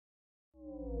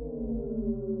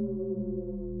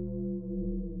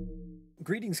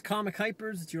Greetings, comic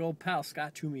hypers. It's your old pal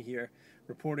Scott Toomey here,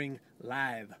 reporting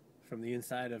live from the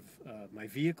inside of my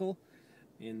vehicle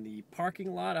in the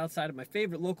parking lot outside of my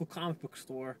favorite local comic book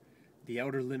store, The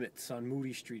Outer Limits on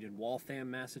Moody Street in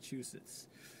Waltham, Massachusetts.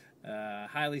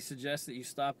 Highly suggest that you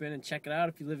stop in and check it out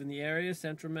if you live in the area,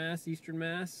 Central Mass, Eastern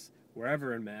Mass,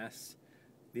 wherever in Mass.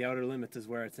 The Outer Limits is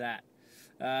where it's at.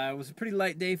 It was a pretty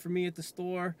light day for me at the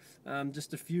store.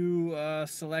 Just a few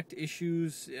select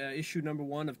issues. Issue number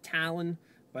 1 of Talon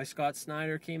by Scott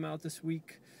Snyder came out this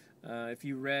week. If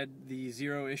you read the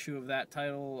 0 issue of that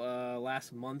title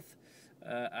last month,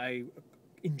 I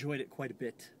enjoyed it quite a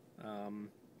bit.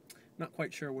 Not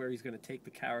quite sure where he's going to take the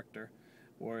character,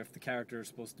 or if the character is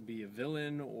supposed to be a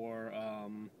villain or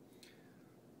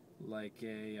like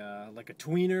a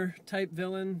tweener type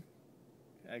villain,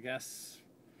 I guess.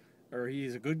 Or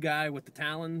he's a good guy with the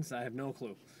talons. I have no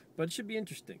clue. But it should be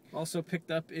interesting. Also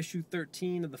picked up issue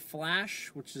 13 of The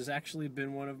Flash, which has actually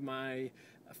been one of my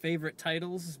favorite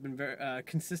titles. It's been very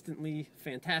consistently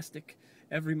fantastic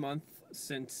every month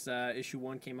since issue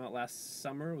 1 came out last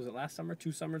summer. Was it last summer?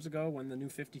 2 summers ago when the new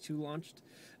 52 launched.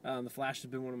 The Flash has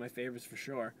been one of my favorites for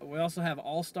sure. We also have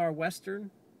All-Star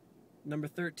Western, number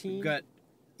 13. We've got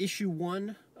issue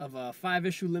 1 of a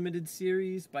 5-issue limited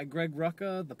series by Greg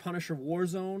Rucka, The Punisher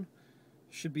Warzone.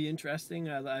 Should be interesting.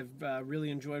 I've really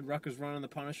enjoyed Rucka's run on The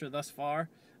Punisher thus far.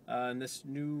 And this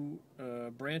new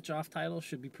branch-off title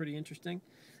should be pretty interesting.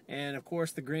 And, of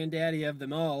course, the granddaddy of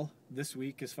them all this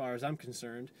week, as far as I'm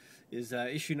concerned, is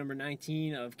issue number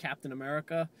 19 of Captain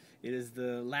America. It is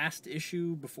the last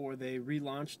issue before they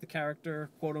relaunch the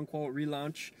character, quote-unquote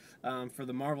relaunch, for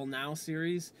the Marvel Now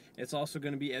series. It's also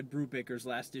going to be Ed Brubaker's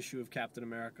last issue of Captain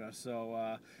America.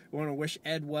 So we want to wish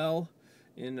Ed well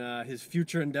in his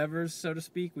future endeavors, so to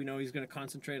speak. We know he's going to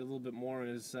concentrate a little bit more on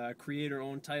his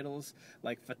creator-owned titles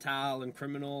like Fatale and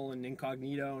Criminal and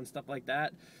Incognito and stuff like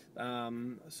that.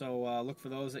 So look for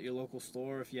those at your local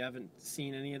store. If you haven't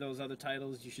seen any of those other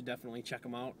titles, you should definitely check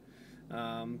them out.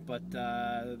 But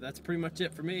that's pretty much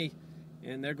it for me.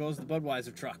 And there goes the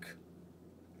Budweiser truck.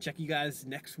 Check you guys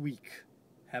next week.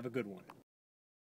 Have a good one.